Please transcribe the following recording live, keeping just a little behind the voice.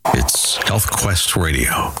It's Health Quest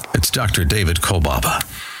Radio. It's Dr. David Kolbaba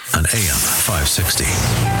on AM 560.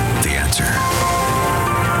 The Answer.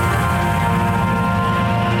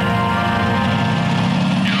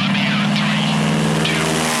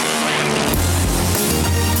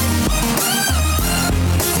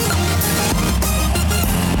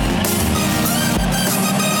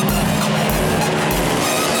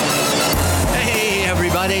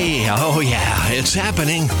 Oh yeah, it's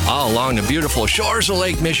happening all along the beautiful shores of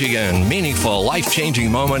Lake Michigan. Meaningful,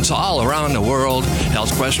 life-changing moments all around the world.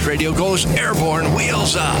 Health Quest Radio goes airborne,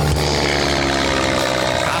 wheels up.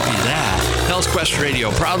 Copy that. Health Quest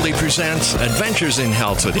Radio proudly presents Adventures in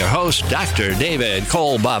Health with your host, Dr. David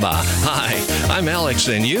Kolbaba. Hi, I'm Alex,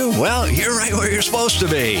 and you? Well, you're right where you're supposed to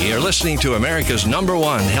be. You're listening to America's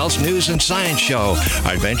 #1 health news and science show.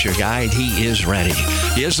 Our adventure guide, he is ready.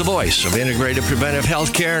 He is the voice of integrated preventive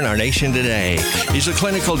health care in our nation today. He's the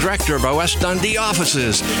clinical director of our West Dundee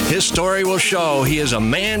offices. His story will show he is a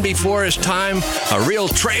man before his time, a real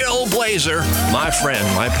trailblazer. My friend,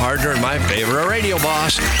 my partner, and my favorite radio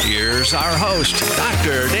boss. Here's our host,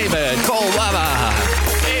 Dr. David Kolbaba.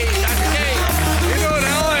 Hey, Dr. K. How you doing,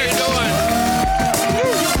 Alex? How you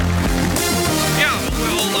doing? Yeah,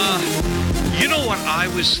 well, you know what I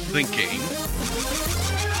was thinking?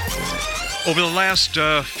 Over the last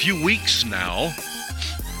few weeks now,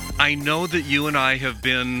 I know that you and I have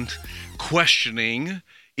been questioning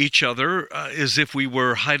each other as if we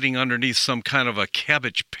were hiding underneath some kind of a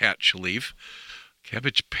cabbage patch leaf.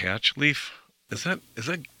 Cabbage patch leaf? Is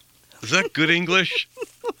that good English?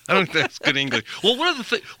 I don't think that's good English. Well,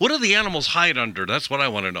 what do the animals hide under? That's what I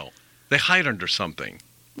want to know. They hide under something.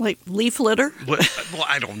 Like leaf litter? Well,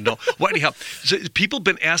 I don't know. Well, anyhow, so people have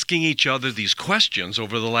been asking each other these questions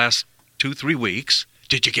over the last 2-3 weeks.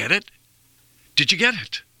 Did you get it? Did you get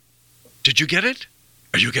it? Did you get it?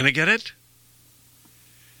 Are you going to get it?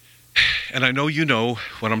 And I know you know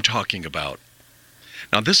what I'm talking about.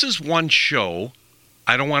 Now, this is one show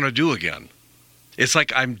I don't want to do again. It's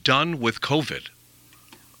like I'm done with COVID.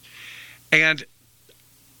 And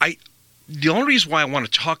the only reason why I want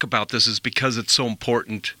to talk about this is because it's so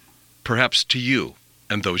important, perhaps to you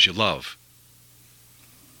and those you love.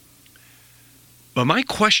 But my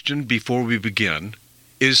question before we begin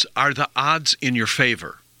is, are the odds in your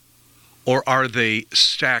favor, or are they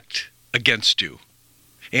stacked against you?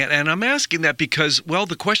 And I'm asking that because, well,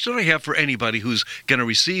 the question I have for anybody who's going to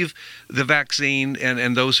receive the vaccine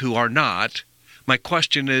and those who are not, my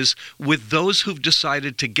question is, with those who've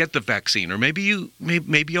decided to get the vaccine, or maybe you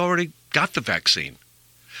already got the vaccine,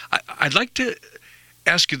 I'd like to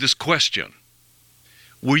ask you this question.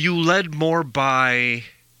 Were you led more by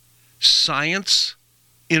science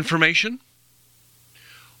information,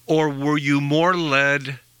 or were you more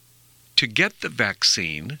led to get the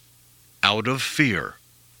vaccine out of fear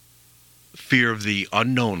of the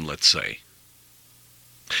unknown, let's say?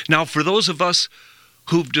 Now, for those of us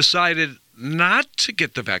who've decided not to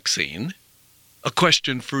get the vaccine, a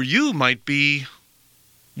question for you might be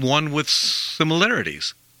one with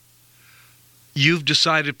similarities. You've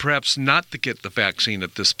decided perhaps not to get the vaccine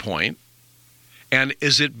at this point. And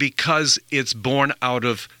is it because it's born out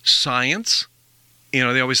of science? You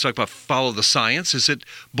know, they always talk about follow the science. Is it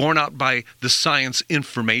born out by the science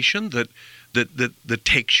information that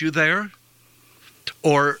takes you there?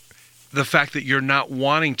 Or the fact that you're not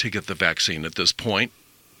wanting to get the vaccine at this point?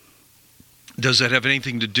 Does that have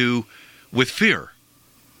anything to do with fear?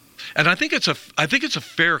 And I think it's a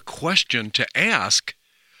fair question to ask,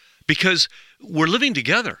 because we're living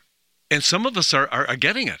together, and some of us are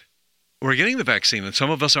getting it. We're getting the vaccine, and some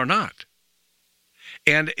of us are not.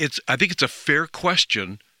 And I think it's a fair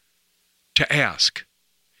question to ask.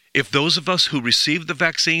 If those of us who received the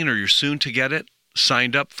vaccine, or you're soon to get it,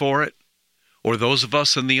 signed up for it, or those of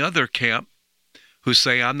us in the other camp who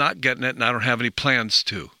say, I'm not getting it and I don't have any plans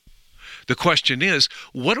to. The question is,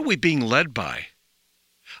 what are we being led by?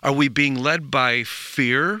 Are we being led by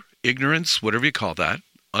fear, ignorance, whatever you call that,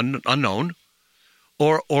 unknown?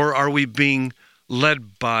 Or are we being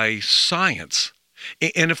led by science?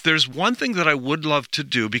 And if there's one thing that I would love to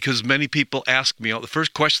do, because many people ask me, the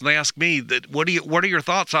first question they ask me, that what are your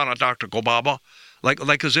thoughts on it, Dr. Kolbaba?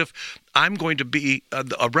 Like as if I'm going to be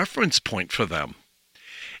a reference point for them.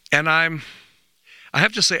 And I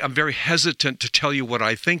have to say, I'm very hesitant to tell you what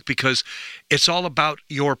I think, because it's all about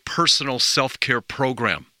your personal self-care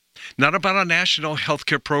program, not about a national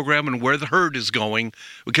healthcare program and where the herd is going.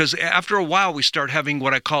 Because after a while, we start having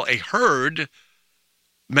what I call a herd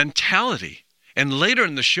mentality. And later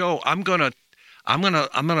in the show, I'm gonna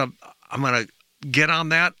get on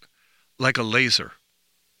that like a laser.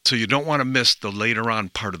 So you don't want to miss the later on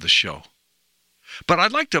part of the show. But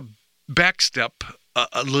I'd like to backstep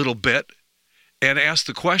a little bit and ask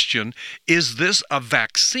the question, is this a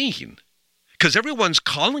vaccine? Because everyone's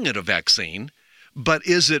calling it a vaccine, but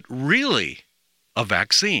is it really a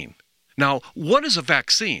vaccine? Now, what is a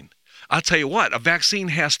vaccine? I'll tell you what, a vaccine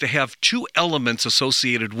has to have two elements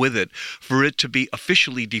associated with it for it to be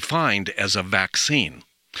officially defined as a vaccine.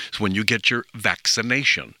 So when you get your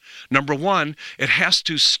vaccination, number one, it has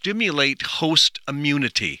to stimulate host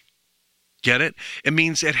immunity. Get it? It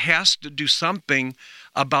means it has to do something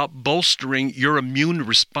about bolstering your immune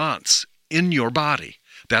response in your body.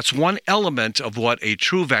 That's one element of what a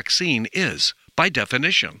true vaccine is, by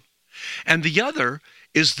definition. And the other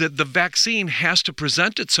is that the vaccine has to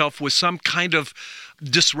present itself with some kind of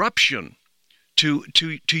disruption to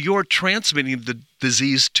your transmitting the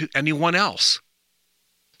disease to anyone else.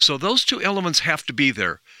 So those two elements have to be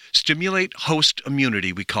there. Stimulate host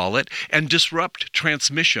immunity, we call it, and disrupt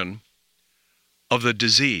transmission of the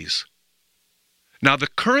disease. Now, the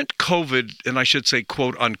current COVID, and I should say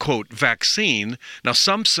quote unquote, vaccine, now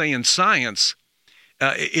some say in science,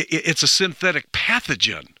 it's a synthetic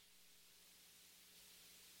pathogen.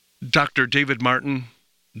 Dr. David Martin,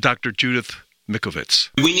 Dr. Judith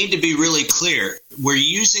Mikovits. We need to be really clear. We're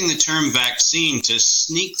using the term vaccine to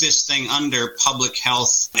sneak this thing under public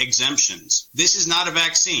health exemptions. This is not a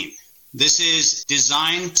vaccine. This is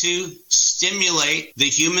designed to stimulate the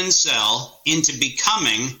human cell into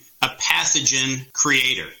becoming a pathogen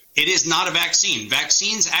creator. It is not a vaccine.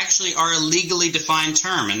 Vaccines actually are a legally defined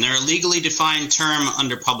term, and they're a legally defined term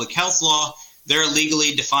under public health law. They're a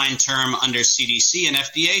legally defined term under CDC and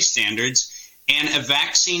FDA standards, and a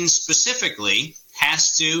vaccine specifically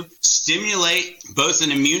has to stimulate both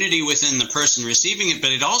an immunity within the person receiving it,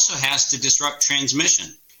 but it also has to disrupt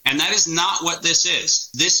transmission. And that is not what this is.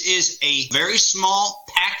 This is a very small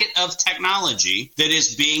packet of technology that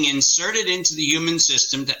is being inserted into the human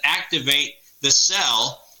system to activate the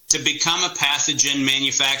cell to become a pathogen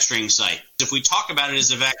manufacturing site. If we talk about it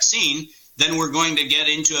as a vaccine, then we're going to get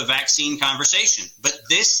into a vaccine conversation. But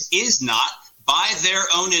this is not, by their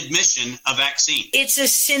own admission, a vaccine. It's a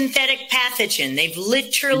synthetic pathogen. They've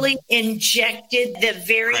literally injected the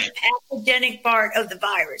very pathogenic part of the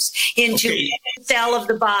virus into the cell of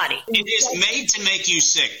the body. It is made to make you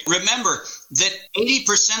sick. Remember that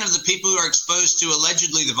 80% of the people who are exposed to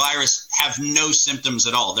allegedly the virus have no symptoms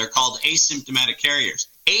at all. They're called asymptomatic carriers.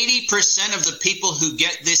 80% of the people who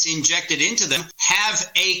get this injected into them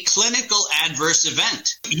have a clinical adverse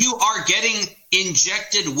event. You are getting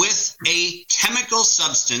injected with a chemical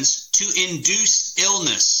substance to induce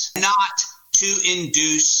illness, not to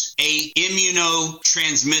induce a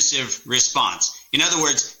immunotransmissive response. In other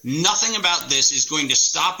words, nothing about this is going to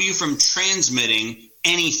stop you from transmitting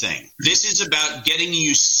anything. This is about getting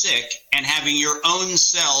you sick and having your own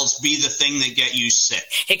cells be the thing that get you sick.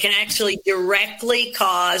 It can actually directly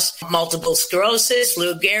cause multiple sclerosis,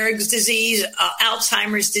 Lou Gehrig's disease,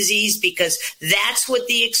 Alzheimer's disease, because that's what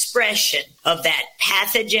the expression of that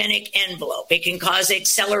pathogenic envelope. It can cause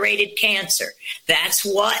accelerated cancer. That's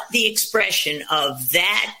what the expression of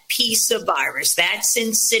that piece of virus, that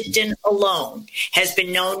syncytin alone, has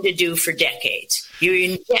been known to do for decades. You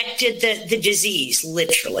injected the disease,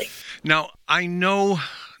 literally. Now, I know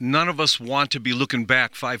none of us want to be looking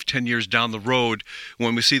back 5-10 years down the road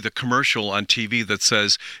when we see the commercial on TV that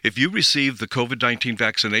says, if you receive the COVID-19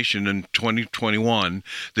 vaccination in 2021,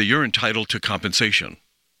 that you're entitled to compensation.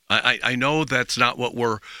 I know that's not what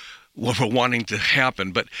we're wanting to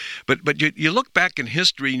happen, but you look back in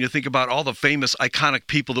history and you think about all the famous, iconic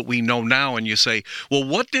people that we know now, and you say, well,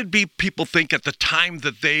 what did people think at the time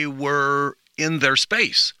that they were in their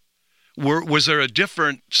space? Was there a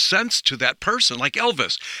different sense to that person? Like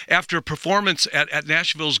Elvis, after a performance at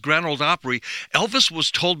Nashville's Grand Ole Opry, Elvis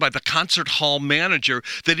was told by the concert hall manager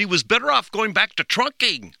that he was better off going back to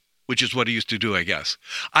trunking, which is what he used to do, I guess.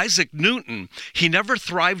 Isaac Newton, he never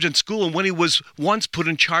thrived in school, and when he was once put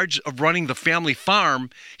in charge of running the family farm,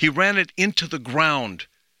 he ran it into the ground.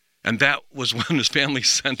 And that was when his family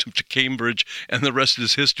sent him to Cambridge, and the rest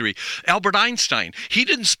is history. Albert Einstein, he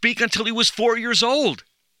didn't speak until he was 4 years old.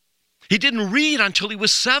 He didn't read until he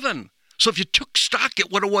was 7. So if you took stock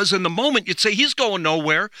at what it was in the moment, you'd say he's going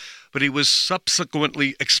nowhere. But he was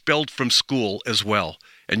subsequently expelled from school as well.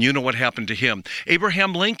 And you know what happened to him.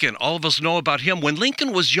 Abraham Lincoln, all of us know about him. When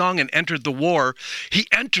Lincoln was young and entered the war, he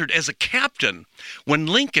entered as a captain. When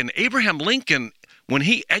Abraham Lincoln, when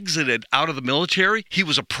he exited out of the military, he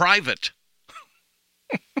was a private.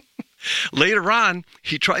 Later on,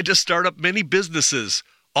 he tried to start up many businesses,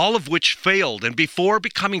 all of which failed. And before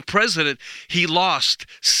becoming president, he lost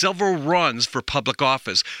several runs for public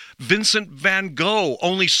office. Vincent van Gogh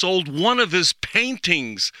only sold one of his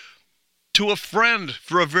paintings to a friend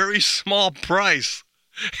for a very small price.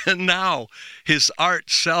 And now his art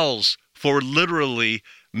sells for literally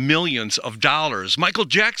millions of dollars. Michael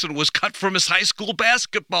Jackson was cut from his high school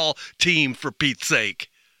basketball team, for Pete's sake.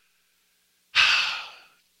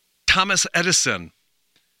 Thomas Edison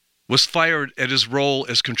was fired at his role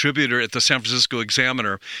as contributor at the San Francisco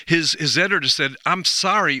Examiner. His editor said, "I'm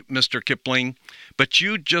sorry, Mr. Kipling, but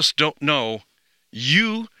you just don't know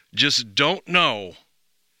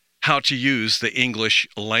how to use the English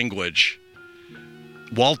language."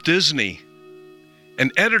 Walt Disney.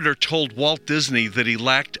 An editor told Walt Disney that he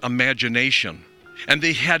lacked imagination and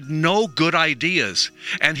they had no good ideas,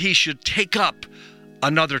 and he should take up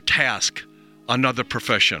another task, another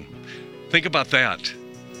profession. Think about that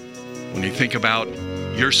when you think about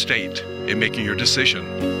your state in making your decision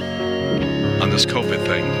on this COVID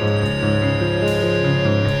thing.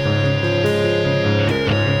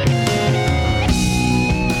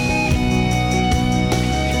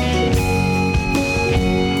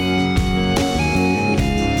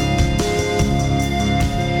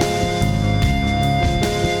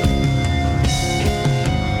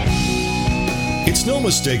 It's no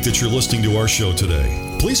mistake that you're listening to our show today.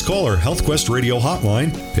 Please call our HealthQuest Radio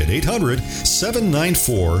hotline at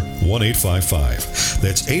 800-794-1855.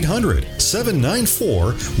 That's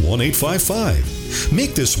 800-794-1855.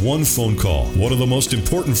 Make this one phone call one of the most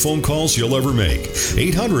important phone calls you'll ever make.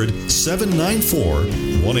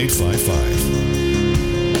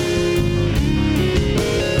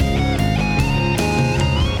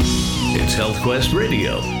 800-794-1855. It's HealthQuest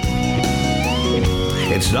Radio.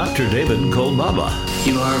 It's Dr. David Kolbaba.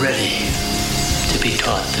 You are ready to be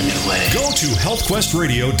taught the new way. Go to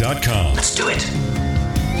healthquestradio.com. Let's do it.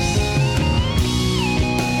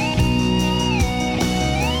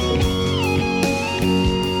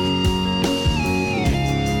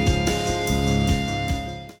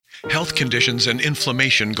 Health conditions and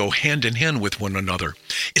inflammation go hand in hand with one another.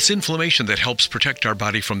 It's inflammation that helps protect our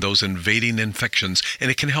body from those invading infections, and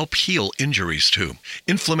it can help heal injuries too.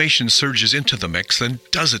 Inflammation surges into the mix and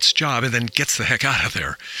does its job and then gets the heck out of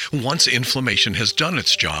there. Once inflammation has done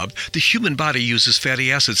its job, the human body uses fatty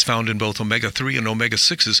acids found in both omega-3 and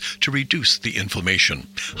omega-6s to reduce the inflammation.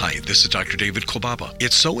 Hi, this is Dr. David Kolbaba.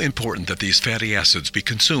 It's so important that these fatty acids be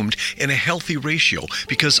consumed in a healthy ratio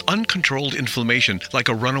because uncontrolled inflammation, like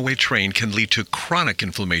a runaway train, can lead to chronic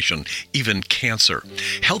inflammation, even cancer.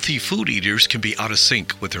 Healthy food eaters can be out of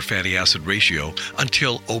sync with their fatty acid ratio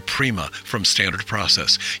until Oprima from Standard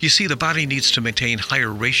Process. You see, the body needs to maintain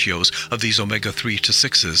higher ratios of these omega-3 to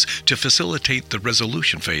 6s to facilitate the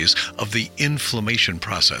resolution phase of the inflammation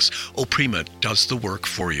process. Oprima does the work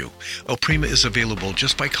for you. Oprima is available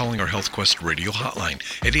just by calling our HealthQuest Radio hotline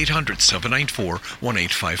at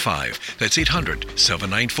 800-794-1855. That's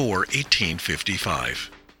 800-794-1855.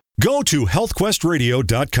 Go to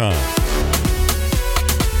healthquestradio.com.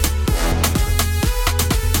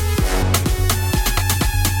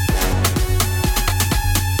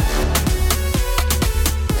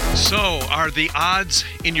 So, are the odds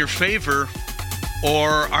in your favor,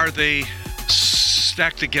 or are they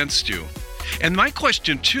stacked against you? And my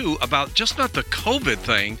question, too, about just not the COVID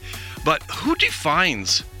thing, but who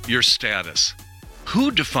defines your status?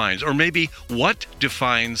 Who defines, or maybe what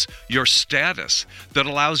defines your status that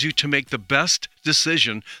allows you to make the best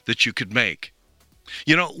decision that you could make?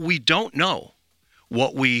 You know, we don't know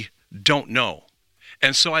what we don't know.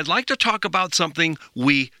 And so I'd like to talk about something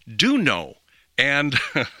we do know. And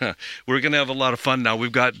we're going to have a lot of fun now.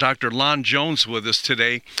 We've got Dr. Lon Jones with us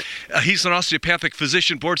today. He's an osteopathic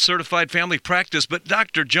physician, board-certified family practice. But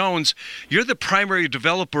Dr. Jones, you're the primary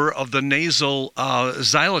developer of the nasal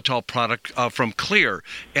xylitol product from Xlear.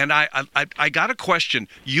 And I got a question.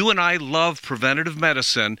 You and I love preventative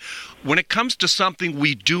medicine. When it comes to something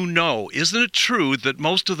we do know, isn't it true that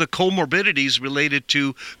most of the comorbidities related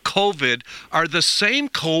to COVID are the same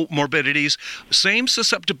comorbidities, same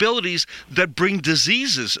susceptibilities that bring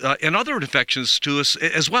diseases and other infections to us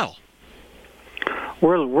as well?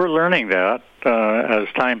 We're learning that as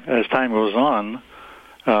time goes on.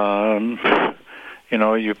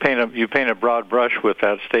 You paint a broad brush with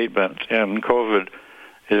that statement, and COVID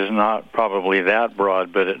is not probably that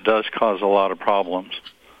broad, but it does cause a lot of problems.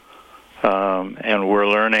 And we're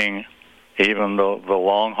learning, even the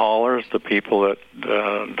long haulers, the people that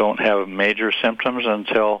don't have major symptoms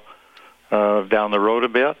until down the road a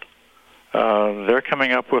bit, they're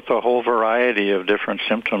coming up with a whole variety of different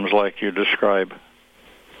symptoms like you describe.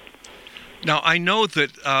 Now, I know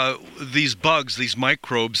that these bugs, these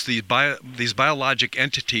microbes, these biologic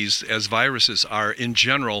entities, as viruses are in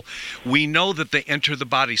general, we know that they enter the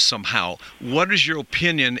body somehow. What is your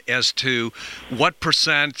opinion as to what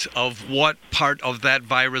percent of what part of that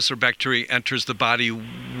virus or bacteria enters the body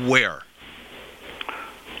where?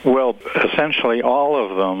 Well, essentially all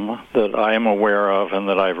of them that I am aware of and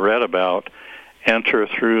that I've read about enter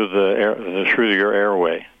through through your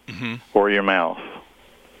airway or your mouth.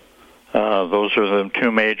 Those are the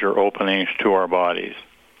two major openings to our bodies.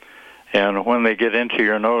 And when they get into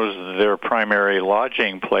your nose, their primary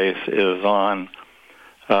lodging place is on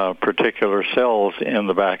particular cells in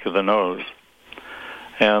the back of the nose.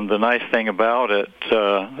 And the nice thing about it,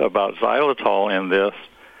 about xylitol in this,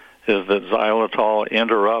 is that xylitol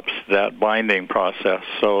interrupts that binding process,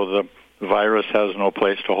 so the virus has no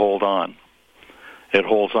place to hold on. It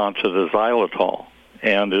holds on to the xylitol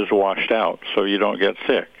and is washed out, so you don't get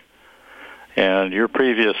sick. And your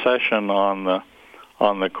previous session on the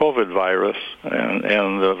COVID virus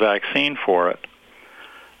and the vaccine for it,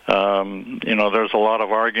 there's a lot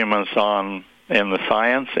of arguments in the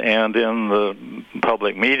science and in the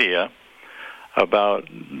public media about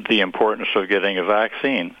the importance of getting a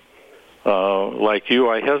vaccine. Like you,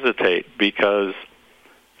 I hesitate because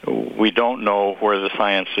we don't know where the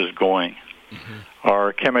science is going.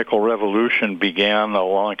 Our chemical revolution began a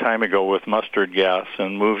long time ago with mustard gas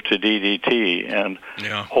and moved to DDT and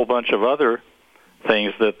a whole bunch of other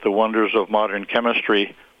things that the wonders of modern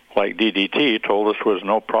chemistry, like DDT, told us was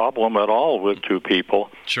no problem at all with two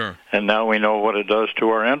people. Sure. And now we know what it does to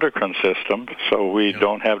our endocrine system, so we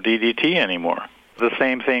don't have DDT anymore. The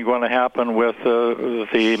same thing going to happen with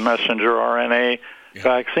the messenger RNA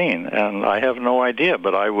vaccine, and I have no idea,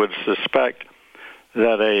 but I would suspect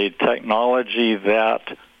that a technology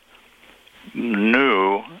that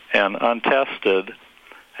new and untested,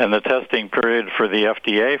 and the testing period for the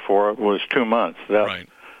FDA for it was 2 months. Right.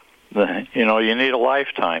 You need a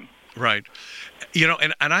lifetime. Right.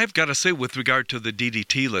 And I've got to say, with regard to the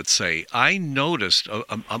DDT, let's say, I noticed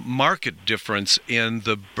a marked difference in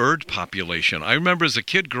the bird population. I remember as a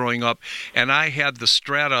kid growing up, and I had the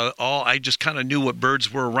strata, I just kind of knew what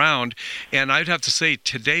birds were around, and I'd have to say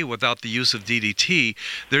today, without the use of DDT,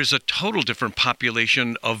 there's a total different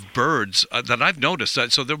population of birds that I've noticed.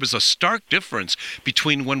 So there was a stark difference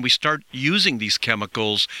between when we start using these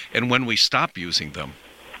chemicals and when we stop using them.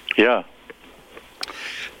 Yeah.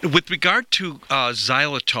 With regard to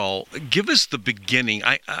xylitol, give us the beginning.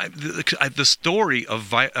 The story of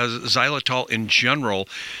xylitol in general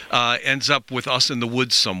ends up with us in the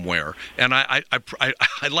woods somewhere, and I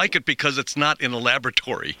like it because it's not in a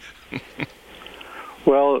laboratory.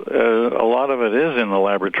 Well, a lot of it is in the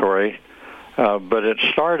laboratory, but it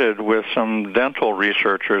started with some dental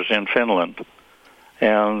researchers in Finland,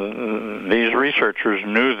 and these researchers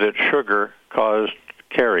knew that sugar caused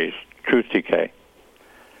caries, tooth decay.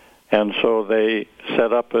 And so they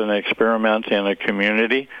set up an experiment in a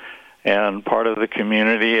community, and part of the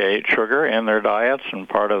community ate sugar in their diets, and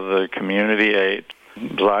part of the community ate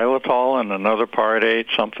xylitol, and another part ate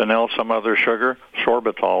something else, some other sugar.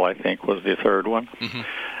 Sorbitol, I think, was the third one.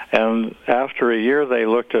 And after a year, they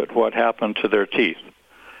looked at what happened to their teeth.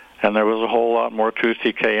 And there was a whole lot more tooth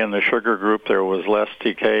decay in the sugar group. There was less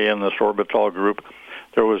decay in the sorbitol group.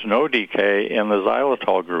 There was no decay in the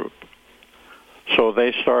xylitol group. So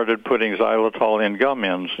they started putting xylitol in gum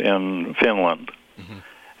ends in Finland,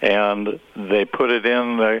 and they put it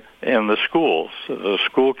in the schools. The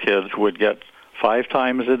school kids would get 5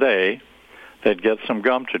 times a day. They'd get some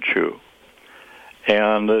gum to chew,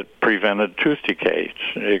 and it prevented tooth decay.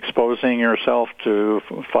 Exposing yourself to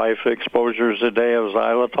 5 exposures a day of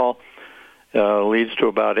xylitol leads to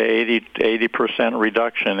about 80%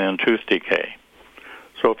 reduction in tooth decay.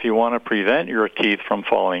 So if you want to prevent your teeth from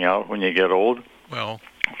falling out when you get old,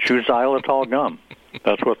 choose xylitol gum.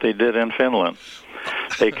 That's what they did in Finland.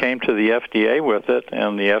 They came to the FDA with it,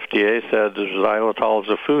 and the FDA said xylitol is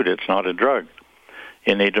a food. It's not a drug.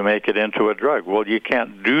 You need to make it into a drug. Well, you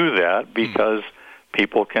can't do that because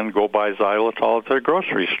people can go buy xylitol at their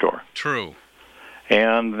grocery store. True.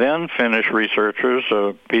 And then Finnish researchers,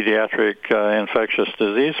 a pediatric infectious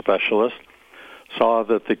disease specialist, saw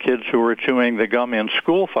that the kids who were chewing the gum in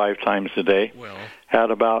school 5 times a day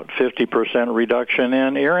had about 50% reduction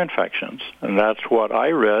in ear infections. And that's what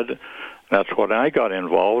I read. That's what I got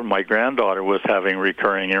involved. My granddaughter was having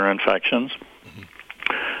recurring ear infections.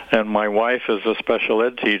 And my wife is a special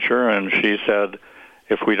ed teacher, and she said,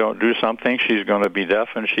 if we don't do something, she's going to be deaf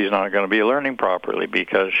and she's not going to be learning properly,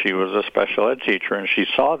 because she was a special ed teacher and she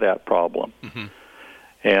saw that problem.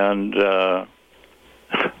 And the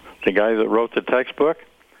guy that wrote the textbook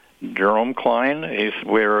Jerome Klein.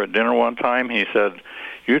 We were at dinner one time. He said,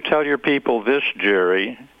 "You tell your people this,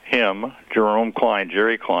 Jerry." Him, Jerome Klein,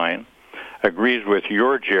 Jerry Klein, agrees with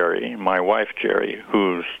your Jerry, my wife Jerry,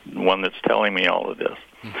 who's the one that's telling me all of this.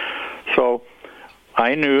 So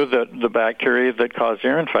I knew that the bacteria that cause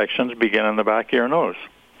ear infections begin in the back of your nose.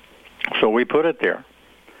 So we put it there.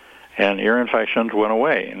 And ear infections went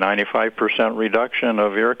away. 95% reduction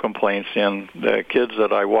of ear complaints in the kids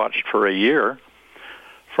that I watched for a year.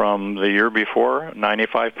 From the year before,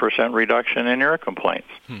 95% reduction in ear complaints.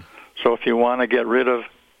 So if you want to get rid of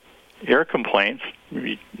ear complaints,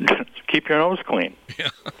 keep your nose clean. Yeah.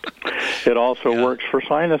 It also works for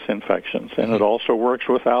sinus infections, and it also works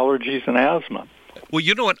with allergies and asthma. Well,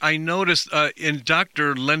 you know what I noticed in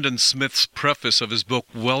Dr. Lendon Smith's preface of his book,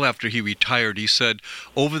 well after he retired, he said,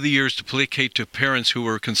 over the years, to placate to parents who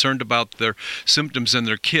were concerned about their symptoms in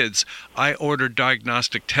their kids, I ordered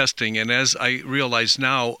diagnostic testing, and as I realize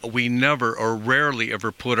now, we never or rarely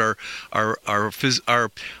ever put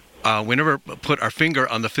we never put our finger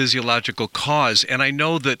on the physiological cause. And I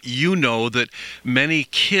know that you know that many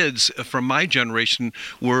kids from my generation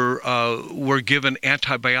were given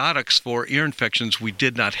antibiotics for ear infections we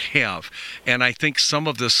did not have. And I think some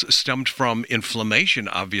of this stemmed from inflammation,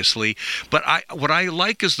 obviously. But what I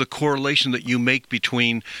like is the correlation that you make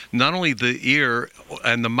between not only the ear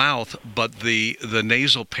and the mouth, but the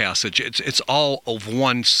nasal passage. It's all of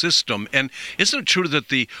one system. And isn't it true that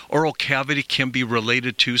the oral cavity can be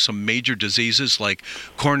related to some major diseases like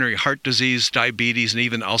coronary heart disease, diabetes, and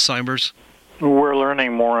even Alzheimer's? We're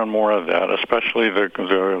learning more and more of that, especially the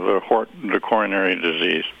coronary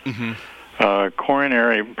disease.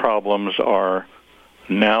 Coronary problems are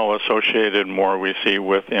now associated more, we see,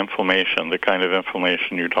 with inflammation, the kind of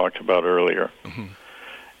inflammation you talked about earlier.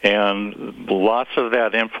 And lots of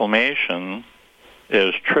that inflammation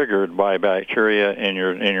is triggered by bacteria in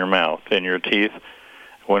your mouth, in your teeth.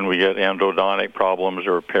 When we get endodontic problems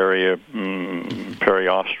or periosteal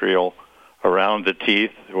around the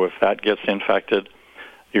teeth, if that gets infected,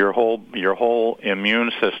 your whole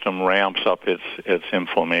immune system ramps up its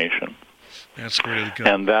inflammation. That's really good.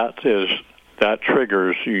 And that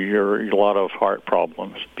triggers a lot of heart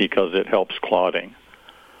problems because it helps clotting.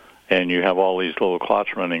 And you have all these little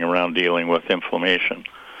clots running around dealing with inflammation.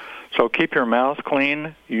 So keep your mouth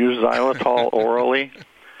clean. Use xylitol orally.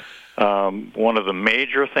 One of the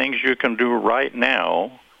major things you can do right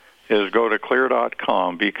now is go to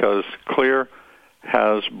Xlear.com, because Xlear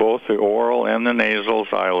has both the oral and the nasal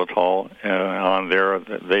xylitol on there.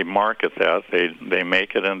 They market that. They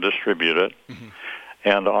make it and distribute it.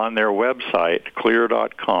 And on their website,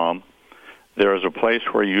 Xlear.com, there's a place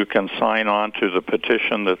where you can sign on to the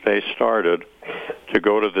petition that they started to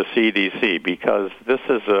go to the CDC, because this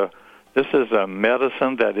is a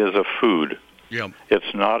medicine that is a food. Yep.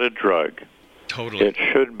 It's not a drug. Totally. It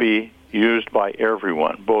should be used by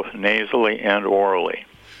everyone, both nasally and orally.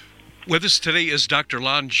 With us today is Dr.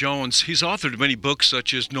 Lon Jones. He's authored many books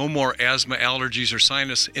such as No More Asthma, Allergies, or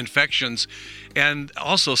Sinus Infections, and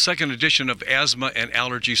also second edition of Asthma and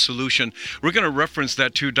Allergy Solution. We're going to reference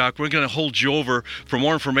that too, Doc. We're going to hold you over. For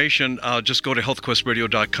more information, just go to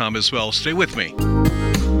healthquestradio.com as well. Stay with me.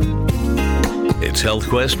 It's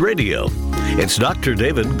HealthQuest Radio. It's Dr.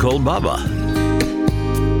 David Kolbaba.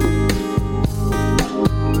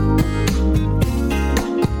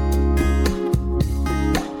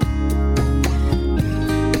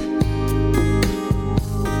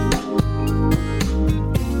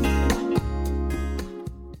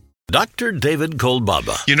 Dr. David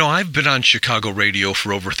Kolbaba. You know, I've been on Chicago radio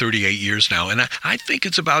for over 38 years now, and I think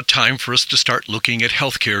it's about time for us to start looking at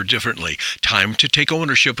healthcare differently. Time to take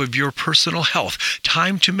ownership of your personal health.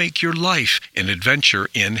 Time to make your life an adventure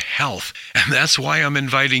in health. And that's why I'm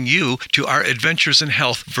inviting you to our Adventures in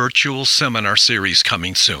Health virtual seminar series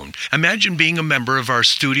coming soon. Imagine being a member of our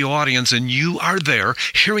studio audience and you are there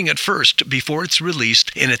hearing it first before it's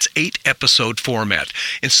released in its 8-episode format.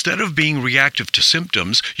 Instead of being reactive to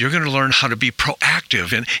symptoms, you're going to learn how to be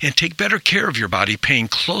proactive and take better care of your body, paying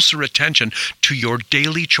closer attention to your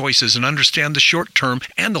daily choices and understand the short-term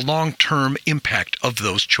and the long-term impact of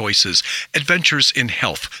those choices. Adventures in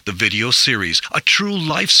Health, the video series, a true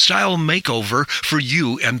lifestyle makeover for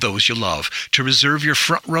you and those you love. To reserve your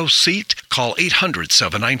front row seat, call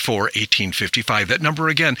 800-794-1855. That number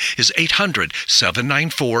again is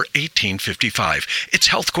 800-794-1855. It's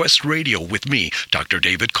HealthQuest Radio with me, Dr.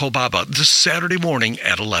 David Kolbaba, this Saturday morning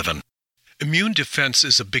at 11. Immune defense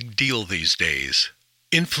is a big deal these days.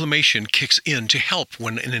 Inflammation kicks in to help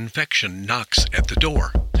when an infection knocks at the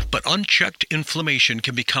door. But unchecked inflammation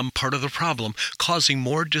can become part of the problem, causing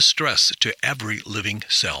more distress to every living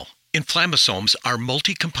cell. Inflammasomes are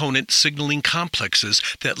multi-component signaling complexes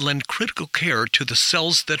that lend critical care to the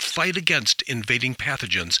cells that fight against invading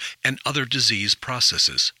pathogens and other disease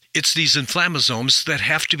processes. It's these inflammasomes that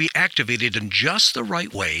have to be activated in just the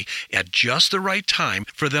right way at just the right time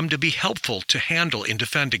for them to be helpful to handle and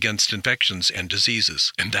defend against infections and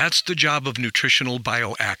diseases. And that's the job of nutritional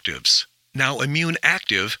bioactives. Now, Immune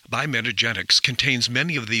Active by Metagenics contains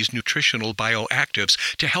many of these nutritional bioactives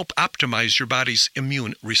to help optimize your body's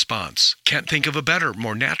immune response. Can't think of a better,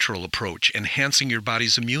 more natural approach enhancing your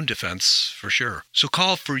body's immune defense for sure. So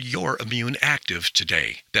call for your Immune Active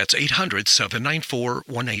today. That's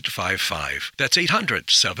 800-794-1855. That's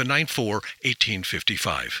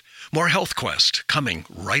 800-794-1855. More Health Quest coming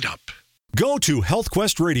right up. Go to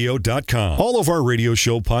healthquestradio.com. All of our radio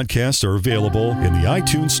show podcasts are available in the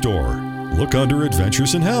iTunes Store. Look under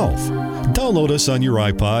Adventures in Health. Download us on your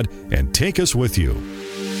iPod and take us with you. I'm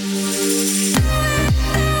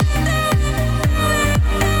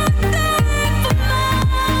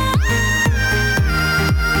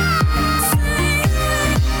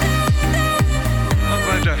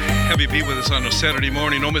glad to have you be with us on a Saturday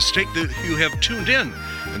morning. No mistake that you have tuned in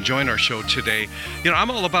and join our show today. You know, I'm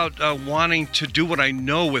all about wanting to do what I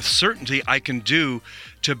know with certainty I can do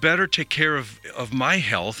to better take care of my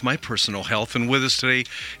health, my personal health. And with us today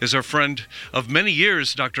is our friend of many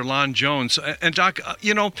years, Dr. Lon Jones. And Doc,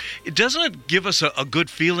 you know, doesn't it give us a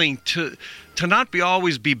good feeling to not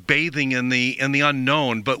always be bathing in the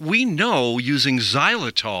unknown? But we know using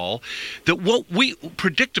xylitol that we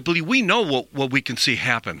know what we can see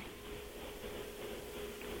happen.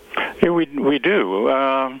 Yeah, we do.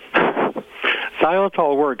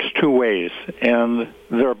 Xylitol works two ways, and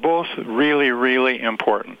they're both really, really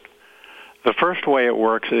important. The first way it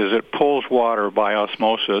works is it pulls water by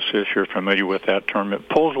osmosis, if you're familiar with that term. It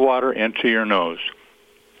pulls water into your nose,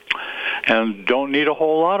 and don't need a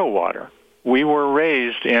whole lot of water. We were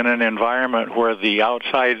raised in an environment where the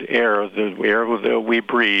outside air, the air that we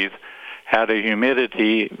breathe, had a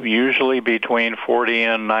humidity usually between 40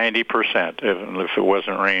 and 90%, if it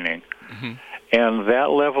wasn't raining. Mm-hmm. And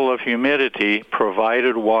that level of humidity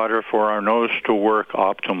provided water for our nose to work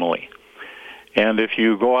optimally. And if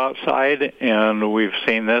you go outside, and we've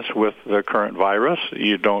seen this with the current virus,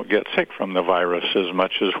 you don't get sick from the virus as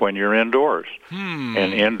much as when you're indoors.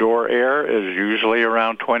 And indoor air is usually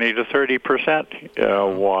around 20 to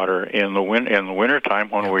 30% water in the wintertime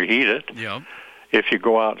when we heat it. Yeah. If you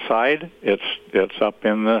go outside, it's up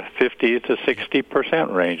in the 50 to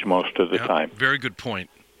 60% range most of the time. Very good point.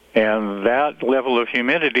 And that level of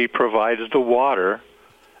humidity provides the water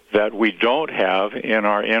that we don't have in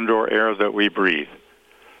our indoor air that we breathe.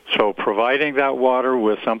 So providing that water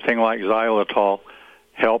with something like xylitol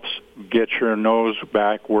helps get your nose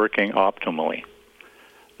back working optimally.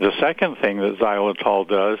 The second thing that xylitol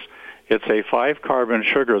does, it's a 5-carbon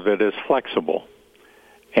sugar that is flexible.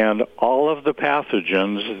 And all of the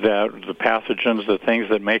pathogens, the things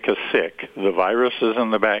that make us sick, the viruses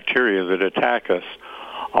and the bacteria that attack us,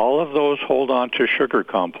 all of those hold on to sugar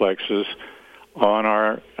complexes in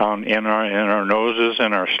our noses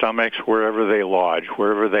and our stomachs, wherever they lodge,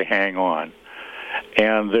 wherever they hang on.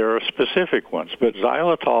 And there are specific ones, but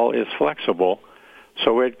xylitol is flexible,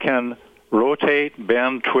 so it can rotate,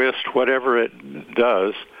 bend, twist, whatever it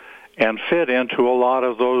does, and fit into a lot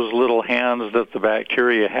of those little hands that the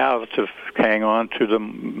bacteria have to hang on to the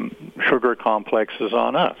sugar complexes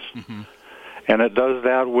on us. Mm-hmm. And it does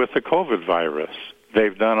that with the COVID virus.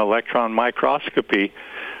 They've done electron microscopy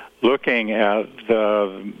looking at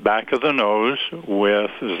the back of the nose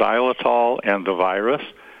with xylitol and the virus.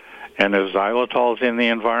 And if xylitol's in the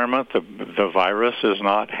environment, the virus is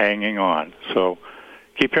not hanging on. So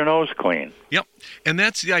keep your nose clean. Yep. And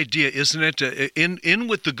that's the idea, isn't it? In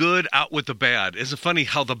with the good, out with the bad. Isn't it funny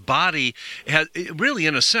how the body has, really,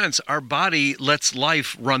 in a sense, our body lets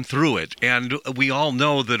life run through it. And we all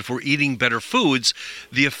know that if we're eating better foods,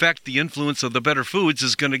 the influence of the better foods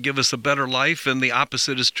is going to give us a better life. And the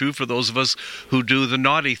opposite is true for those of us who do the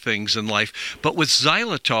naughty things in life. But with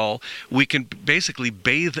xylitol, we can basically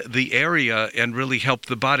bathe the area and really help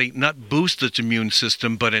the body not boost its immune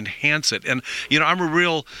system, but enhance it. And, you know, I'm a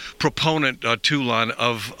real proponent, Lon,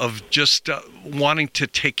 of just wanting to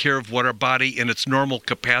take care of what our body in its normal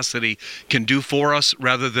capacity can do for us,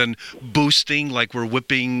 rather than boosting like we're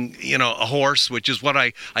whipping, you know, a horse, which is what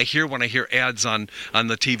I hear when I hear ads on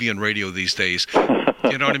the TV and radio these days.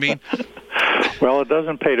 You know what I mean? Well, it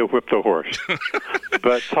doesn't pay to whip the horse,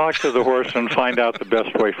 but talk to the horse and find out the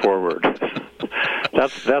best way forward.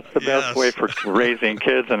 That's the best way for raising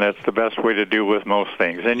kids, and that's the best way to do with most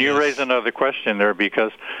things. And you raise another question there,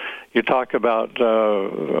 because you talk about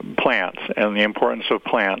plants and the importance of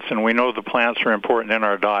plants, and we know the plants are important in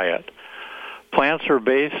our diet. Plants are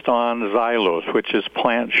based on xylose, which is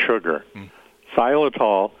plant sugar.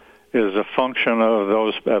 Xylitol is a function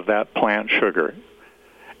of that plant sugar.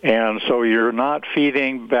 And so you're not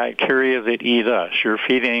feeding bacteria that eat us. You're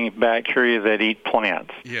feeding bacteria that eat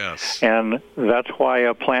plants. Yes. And that's why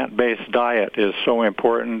a plant-based diet is so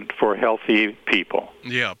important for healthy people.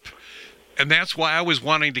 Yep. And that's why I was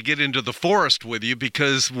wanting to get into the forest with you,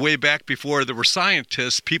 because way back before there were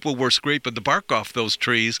scientists, people were scraping the bark off those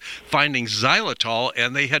trees, finding xylitol,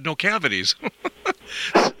 and they had no cavities.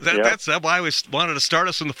 That's why I wanted to start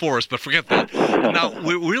us in the forest, but forget that. Now,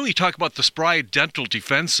 we really talk about the Spry Dental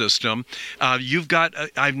Defense System.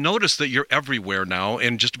 I've noticed that you're everywhere now.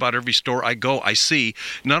 In just about every store I go, I see.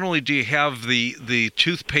 Not only do you have the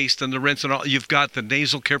toothpaste and the rinse and all, you've got the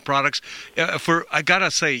nasal care products. I got to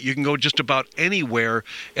say, you can go just about anywhere,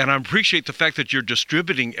 and I appreciate the fact that you're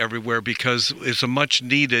distributing everywhere, because it's a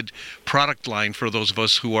much-needed product line for those of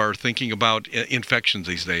us who are thinking about infections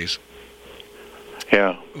these days.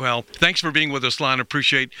 Yeah. Well, thanks for being with us, Lon.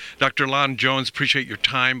 Appreciate Dr. Lon Jones. Appreciate your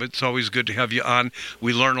time. It's always good to have you on.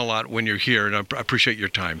 We learn a lot when you're here, and I appreciate your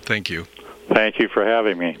time. Thank you. Thank you for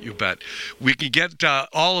having me. You bet. We can get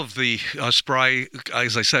all of the Spry,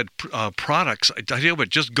 as I said, products. I tell you what,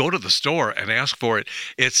 just go to the store and ask for it.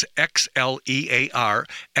 It's xlear.com,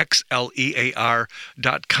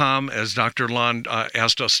 as Dr. Lon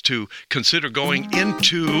asked us to consider going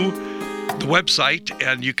into the website,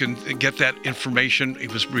 and you can get that information he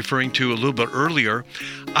was referring to a little bit earlier.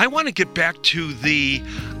 I want to get back to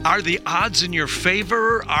are the odds in your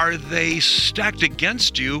favor? Are they stacked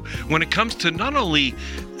against you when it comes to not only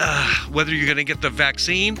whether you're going to get the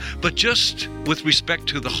vaccine, but just with respect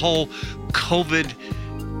to the whole COVID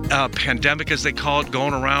pandemic, as they call it,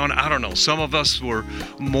 going around? I don't know. Some of us were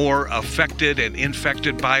more affected and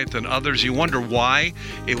infected by it than others. You wonder why.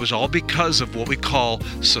 It was all because of what we call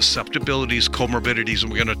susceptibilities, comorbidities,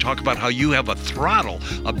 and we're going to talk about how you have a throttle,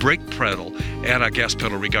 a brake pedal, and a gas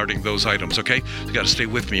pedal regarding those items, okay? You got to stay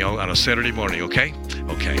with me on a Saturday morning, okay?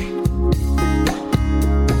 Okay.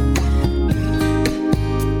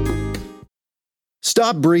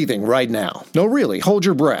 Stop breathing right now. No, really, hold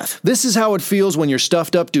your breath. This is how it feels when you're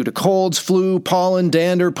stuffed up due to colds, flu, pollen,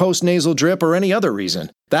 dander, postnasal drip, or any other reason.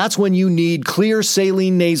 That's when you need Xlear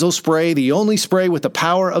Saline Nasal Spray, the only spray with the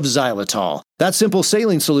power of xylitol. That simple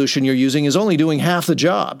saline solution you're using is only doing half the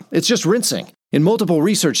job. It's just rinsing. In multiple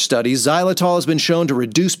research studies, xylitol has been shown to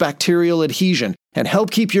reduce bacterial adhesion and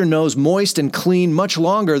help keep your nose moist and clean much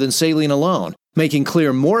longer than saline alone, making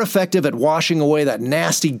Xlear more effective at washing away that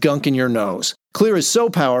nasty gunk in your nose. Xlear is so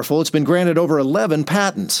powerful, it's been granted over 11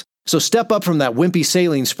 patents. So step up from that wimpy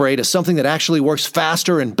saline spray to something that actually works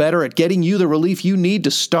faster and better at getting you the relief you need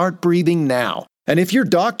to start breathing now. And if your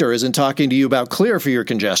doctor isn't talking to you about Xlear for your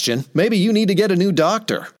congestion, maybe you need to get a new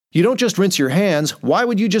doctor. You don't just rinse your hands. Why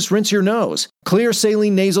would you just rinse your nose? Xlear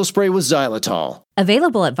Saline Nasal Spray with xylitol.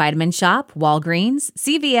 Available at Vitamin Shoppe, Walgreens,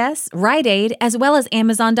 CVS, Rite Aid, as well as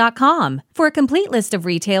Amazon.com. For a complete list of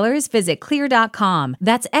retailers, visit Xlear.com.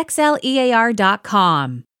 That's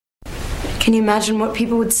XLEAR.com. Can you imagine what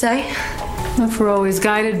people would say? If we're always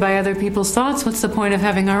guided by other people's thoughts, what's the point of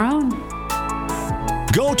having our own?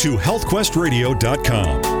 Go to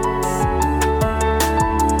healthquestradio.com.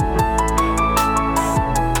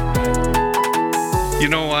 You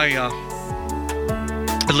know, I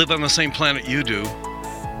live on the same planet you do,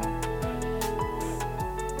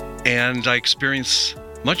 and I experience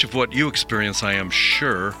much of what you experience, I am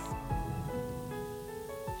sure.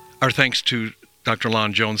 Our thanks to Dr.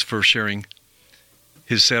 Lon Jones for sharing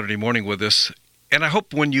his Saturday morning with us. And I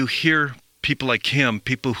hope when you hear people like him,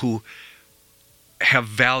 people who have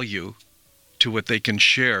value to what they can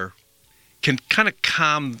share, can kind of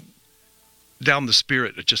calm down the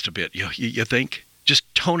spirit just a bit. You think?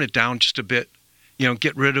 Just tone it down just a bit. You know,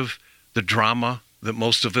 get rid of the drama that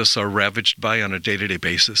most of us are ravaged by on a day-to-day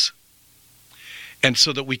basis. And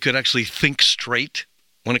so that we could actually think straight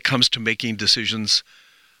when it comes to making decisions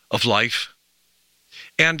of life.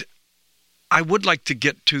 And I would like to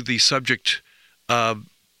get to the subject of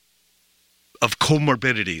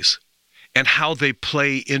comorbidities and how they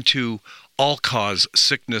play into all-cause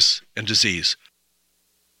sickness and disease.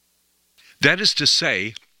 That is to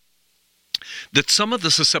say, that some of the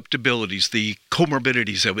susceptibilities, the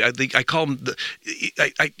comorbidities, I call them,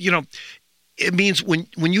 it means when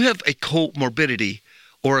you have a comorbidity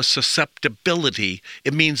or a susceptibility,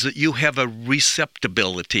 it means that you have a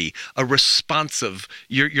receptibility, a responsive,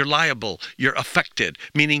 you're liable, you're affected,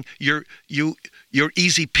 meaning you're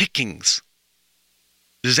easy pickings.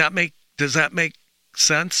 Does that make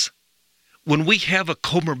sense? when we have a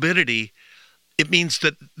comorbidity, it means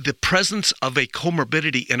that the presence of a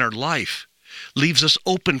comorbidity in our life leaves us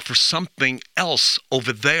open for something else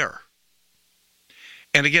over there.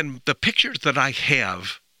 And again, the pictures that I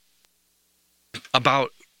have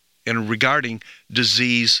about and regarding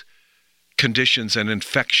disease, conditions, and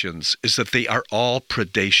infections is that they are all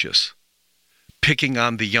predacious, picking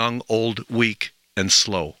on the young, old, weak, and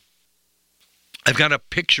slow. I've got a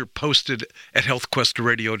picture posted at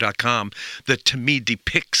healthquestradio.com that to me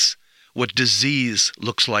depicts what disease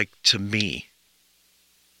looks like to me.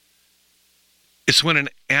 It's when an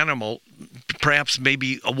animal, perhaps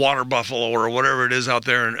maybe a water buffalo or whatever it is out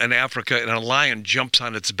there in Africa, and a lion jumps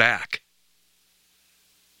on its back.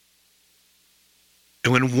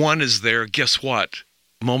 And when one is there, guess what?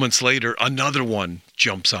 Moments later, another one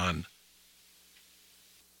jumps on.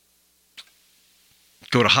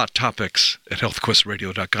 Go to Hot Topics at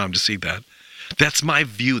healthquestradio.com to see that. That's my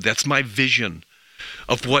view. That's my vision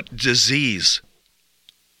of what disease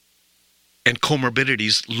and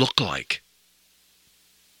comorbidities look like.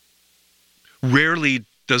 Rarely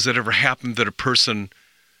does it ever happen that a person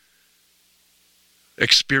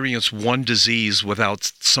experience one disease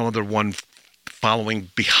without some other one following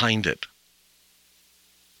behind it,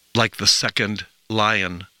 like the second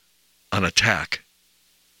lion on attack.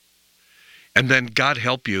 And then God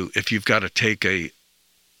help you if you've got to take a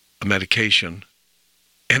medication.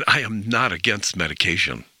 And I am not against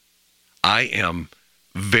medication. I am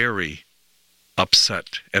very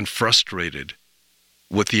upset and frustrated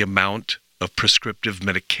with the amount of prescriptive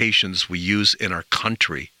medications we use in our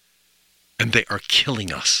country, and they are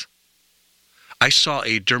killing us. I saw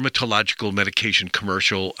a dermatological medication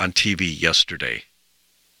commercial on TV yesterday,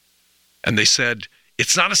 and they said,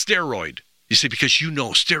 it's not a steroid. You see, because you know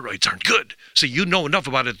steroids aren't good. So you know enough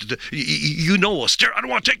about it. You know I don't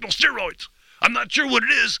want to take no steroids. I'm not sure what it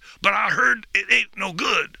is, but I heard it ain't no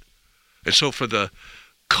good. And so for the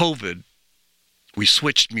COVID, we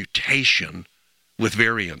switched mutation with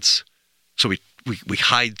variants. So we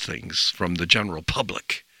hide things from the general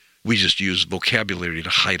public. We just use vocabulary to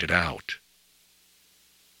hide it out.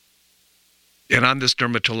 And on this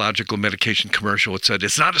dermatological medication commercial, it said,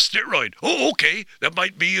 it's not a steroid. Oh, okay, that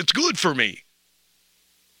might be, it's good for me.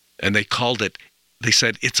 And they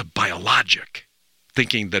said it's a biologic,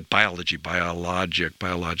 thinking that biologic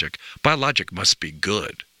must be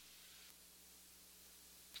good.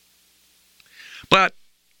 But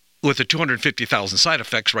with the 250,000 side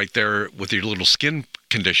effects right there with your little skin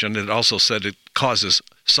condition, it also said it causes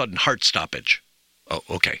sudden heart stoppage. Oh,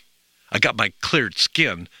 okay. I got my cleared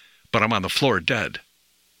skin, but I'm on the floor dead.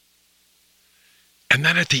 And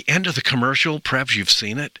then at the end of the commercial, perhaps you've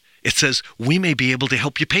seen it, it says, we may be able to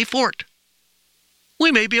help you pay for it.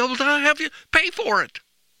 We may be able to have you pay for it.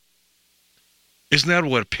 Isn't that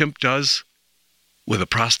what a pimp does with a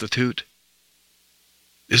prostitute?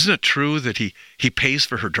 Isn't it true that he pays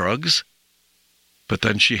for her drugs, but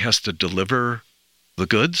then she has to deliver the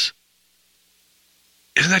goods?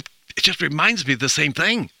 Isn't that, it just reminds me of the same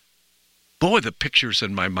thing. Boy, the pictures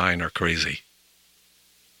in my mind are crazy.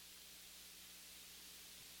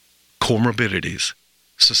 Comorbidities,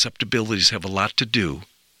 susceptibilities have a lot to do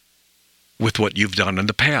with what you've done in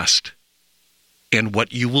the past and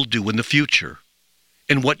what you will do in the future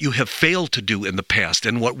and what you have failed to do in the past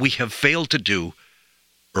and what we have failed to do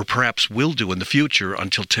or perhaps will do in the future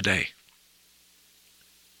until today.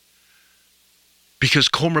 Because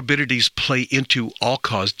comorbidities play into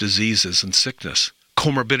all-cause diseases and sickness.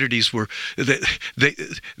 Comorbidities were,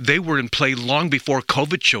 they were in play long before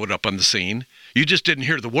COVID showed up on the scene. You just didn't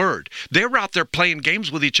hear the word. They were out there playing games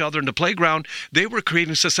with each other in the playground. They were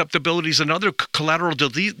creating susceptibilities and other collateral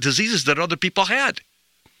diseases that other people had.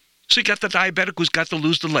 So you got the diabetic who's got to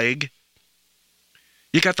lose the leg.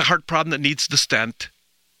 You got the heart problem that needs the stent.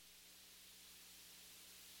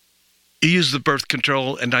 You use the birth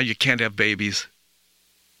control and now you can't have babies.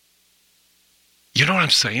 You know what I'm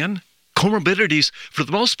saying? Comorbidities, for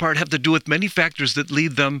the most part, have to do with many factors that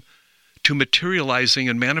lead them to materializing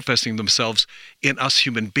and manifesting themselves in us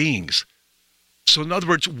human beings. So in other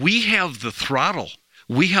words, we have the throttle.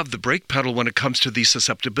 We have the brake pedal when it comes to these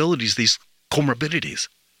susceptibilities, these comorbidities.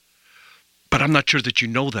 But I'm not sure that you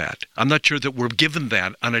know that. I'm not sure that we're given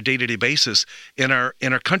that on a day-to-day basis in our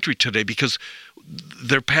country today because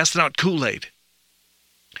they're passing out Kool-Aid.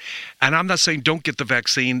 And I'm not saying don't get the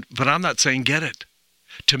vaccine, but I'm not saying get it.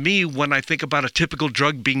 To me, when I think about a typical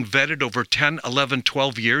drug being vetted over 10, 11,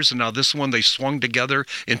 12 years, and now this one they swung together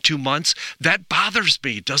in 2 months, that bothers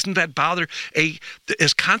me. Doesn't that bother?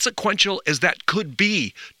 As consequential as that could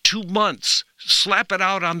be, 2 months, slap it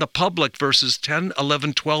out on the public versus 10,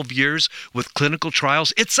 11, 12 years with clinical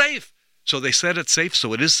trials, it's safe. So they said it's safe,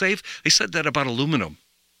 so it is safe. They said that about aluminum.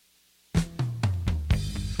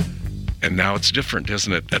 And now it's different,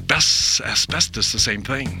 isn't it? At best, asbestos, the same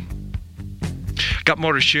thing. Got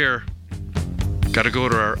more to share. Got to go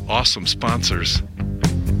to our awesome sponsors.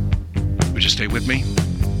 Would you stay with me?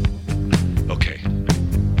 Okay.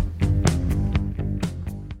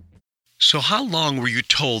 So how long were you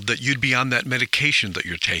told that you'd be on that medication that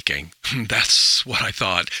you're taking? That's what I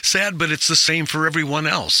thought. Sad, but it's the same for everyone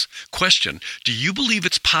else. Question, do you believe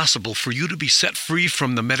it's possible for you to be set free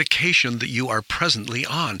from the medication that you are presently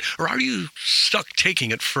on? Or are you stuck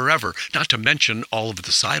taking it forever, not to mention all of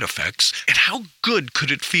the side effects? And how good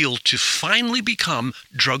could it feel to finally become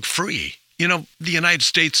drug-free? You know, the United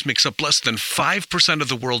States makes up less than 5% of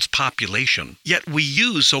the world's population, yet we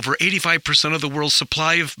use over 85% of the world's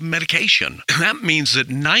supply of medication. That means that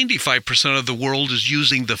 95% of the world is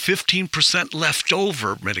using the 15%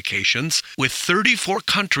 leftover medications, with 34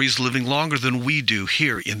 countries living longer than we do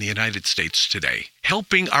here in the United States today.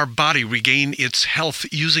 Helping our body regain its health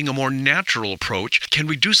using a more natural approach can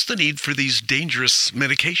reduce the need for these dangerous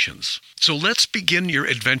medications. So let's begin your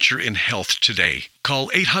adventure in health today. Call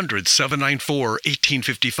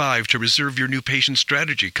 800-794-1855 to reserve your new patient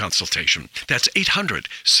strategy consultation. That's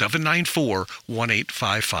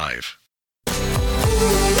 800-794-1855.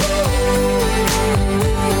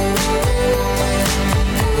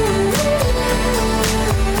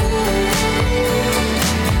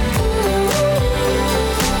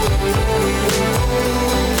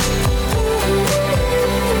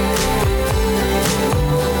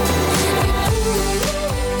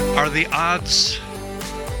 Are the odds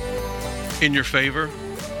in your favor?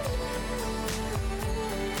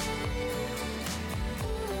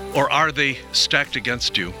 Or are they stacked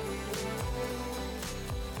against you?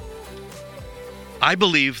 I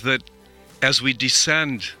believe that as we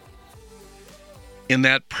descend in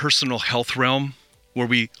that personal health realm where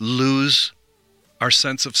we lose our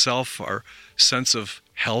sense of self, our sense of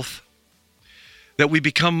health, that we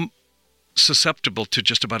become susceptible to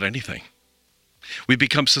just about anything. We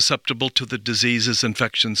become susceptible to the diseases,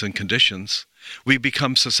 infections, and conditions. We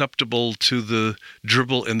become susceptible to the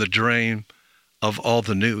dribble in the drain of all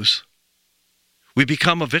the news. We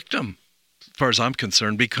become a victim, as far as I'm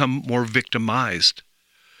concerned, become more victimized.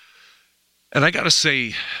 And I got to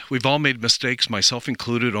say, we've all made mistakes, myself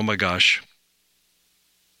included. Oh my gosh.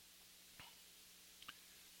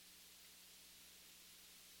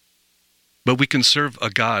 But we can serve a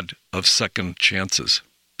God of second chances.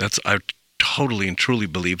 I totally and truly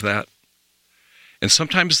believe that. And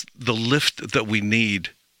sometimes the lift that we need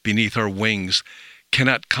beneath our wings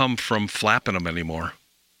cannot come from flapping them anymore.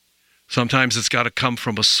 Sometimes it's got to come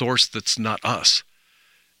from a source that's not us.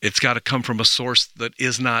 It's got to come from a source that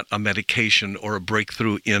is not a medication or a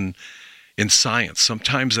breakthrough in science.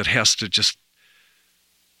 Sometimes it has to just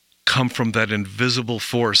come from that invisible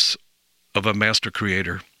force of a master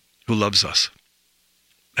creator who loves us.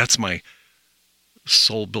 That's my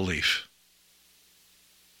sole belief.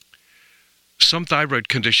 Some thyroid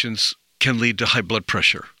conditions can lead to high blood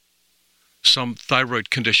pressure. Some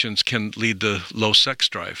thyroid conditions can lead to low sex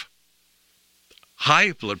drive.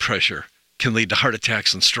 High blood pressure can lead to heart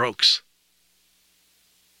attacks and strokes.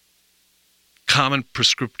 Common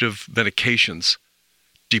prescriptive medications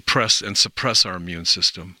depress and suppress our immune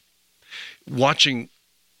system. Watching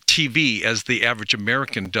TV, as the average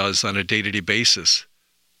American does on a day-to-day basis,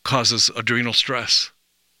 causes adrenal stress.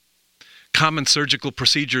 Common surgical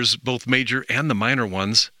procedures, both major and the minor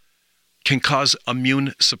ones, can cause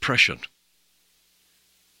immune suppression.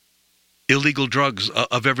 Illegal drugs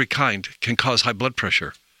of every kind can cause high blood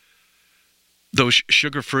pressure. Those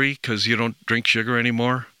sugar-free, because you don't drink sugar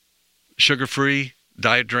anymore, sugar-free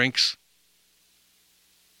diet drinks,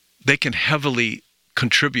 they can heavily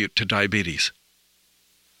contribute to diabetes.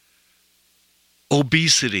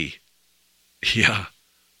 Obesity,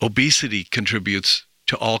 obesity contributes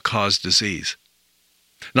to all-cause disease.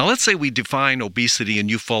 Now, let's say we define obesity and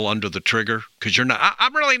you fall under the trigger because you're not.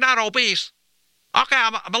 I'm really not obese. Okay,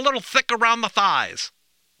 I'm a little thick around the thighs.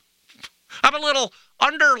 I'm a little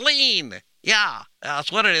under lean. Yeah,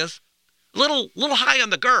 that's what it is. Little high on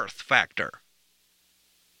the girth factor.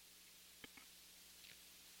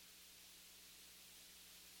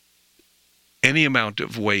 Any amount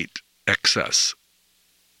of weight excess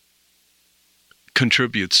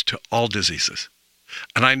contributes to all diseases.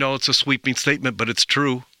 And I know it's a sweeping statement, but it's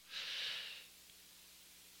true.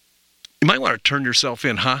 You might want to turn yourself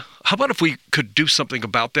in, huh? How about if we could do something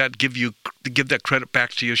about that, give that credit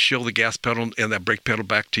back to you, show the gas pedal and that brake pedal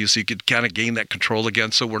back to you so you could kind of gain that control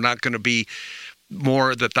again, so we're not going to be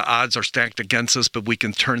more that the odds are stacked against us, but we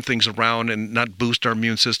can turn things around and not boost our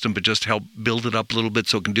immune system, but just help build it up a little bit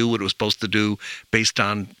so it can do what it was supposed to do based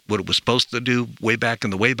on what it was supposed to do way back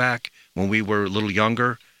when we were a little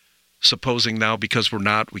younger. Supposing now, because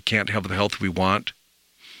we can't have the health we want.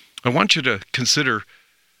 I want you to consider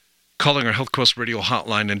calling our Health Quest Radio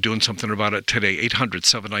hotline and doing something about it today.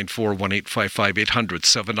 800-794-1855,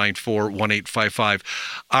 800-794-1855.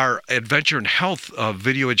 Our Adventure in Health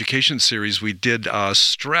video education series, we did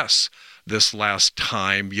stress this last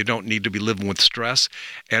time. You don't need to be living with stress.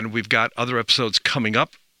 And we've got other episodes coming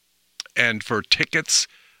up. And for tickets,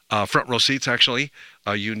 front row seats actually,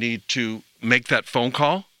 you need to make that phone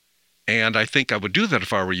call. And I think I would do that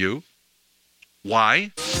if I were you.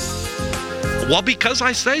 Why? Well, because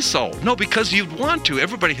I say so. No, because you'd want to.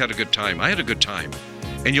 Everybody had a good time. I had a good time.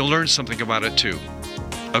 And you'll learn something about it too.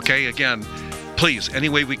 Okay, again, please, any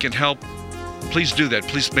way we can help, please do that.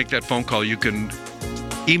 Please make that phone call. You can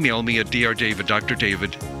email me at drdavid, Dr.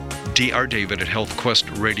 David, drdavid at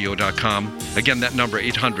healthquestradio.com. Again, that number,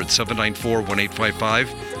 800-794-1855,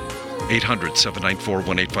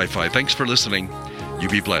 800-794-1855. Thanks for listening. You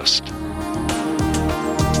be blessed.